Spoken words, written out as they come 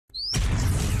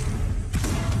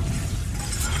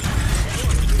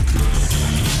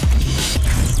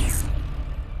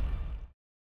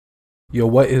Yo,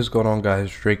 what is going on,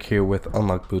 guys? Drake here with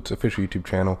UnlockBoot's official YouTube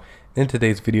channel. In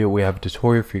today's video, we have a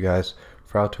tutorial for you guys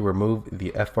for how to remove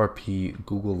the FRP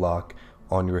Google lock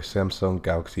on your Samsung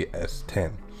Galaxy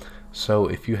S10. So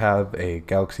if you have a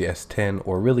Galaxy S10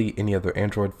 or really any other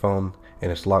Android phone and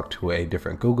it's locked to a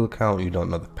different Google account, you don't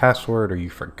know the password or you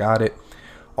forgot it,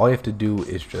 all you have to do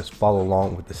is just follow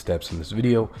along with the steps in this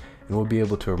video and we'll be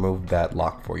able to remove that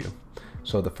lock for you.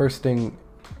 So the first thing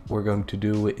we're going to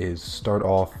do is start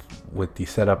off with the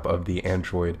setup of the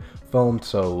Android phone.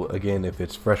 So again, if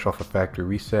it's fresh off a factory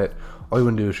reset, all you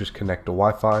want to do is just connect to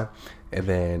Wi-Fi, and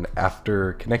then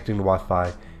after connecting to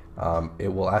Wi-Fi,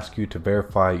 it will ask you to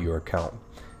verify your account.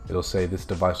 It'll say this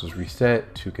device was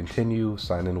reset. To continue,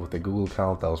 sign in with a Google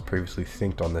account that was previously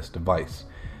synced on this device.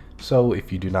 So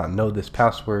if you do not know this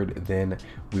password, then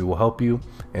we will help you,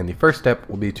 and the first step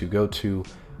will be to go to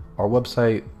our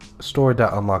website,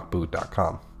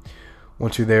 store.unlockboot.com.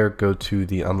 Once you're there, go to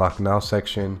the Unlock Now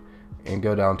section and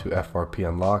go down to FRP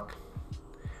Unlock.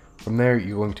 From there,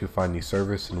 you're going to find the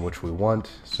service in which we want.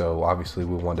 So obviously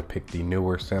we want to pick the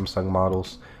newer Samsung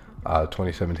models.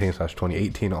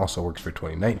 2017/2018 also works for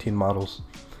 2019 models.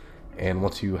 And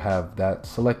once you have that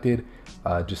selected,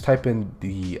 just type in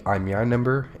the IMEI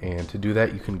number, and to do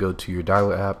that you can go to your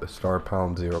dialer app,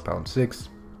 *0#6,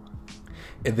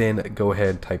 and then go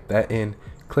ahead, type that in,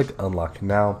 click Unlock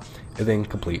Now, and then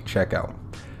complete checkout.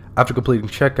 After completing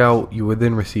checkout, you will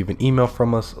then receive an email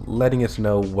from us letting us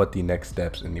know what the next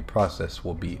steps in the process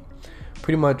will be.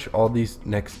 Pretty much all these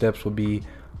next steps will be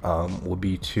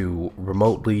to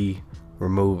remotely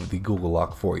remove the Google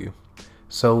lock for you.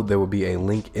 So there will be a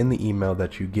link in the email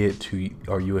that you get to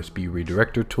our USB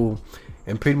redirector tool,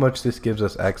 and pretty much this gives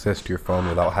us access to your phone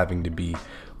without having to be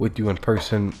with you in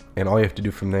person, and all you have to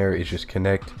do from there is just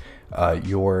connect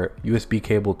your USB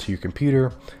cable to your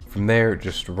computer. From there,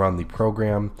 just run the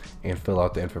program and fill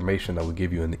out the information that will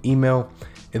give you in the email,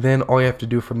 and then all you have to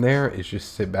do from there is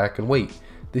just sit back and wait.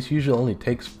 This usually only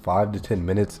takes 5 to 10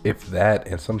 minutes, if that,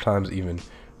 and sometimes even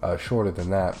shorter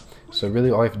than that. So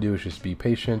really all you have to do is just be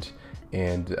patient,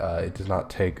 and it does not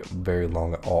take very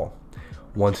long at all.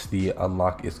 Once the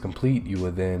unlock is complete, you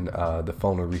will then the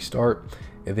phone will restart,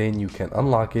 and then you can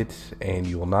unlock it, and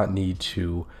you will not need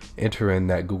to enter in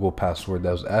that Google password that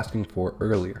I was asking for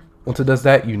earlier. Once it does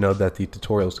that, you know that the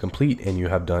tutorial is complete and you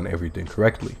have done everything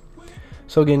correctly.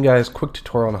 So again, guys, quick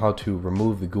tutorial on how to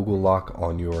remove the Google lock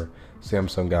on your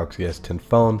Samsung Galaxy S10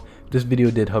 phone. If this video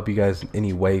did help you guys in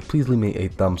any way, please leave me a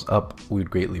thumbs up. We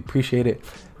would greatly appreciate it.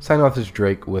 Signing off, this is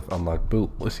Drake with UnlockBoot.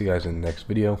 We'll see you guys in the next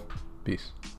video. Peace.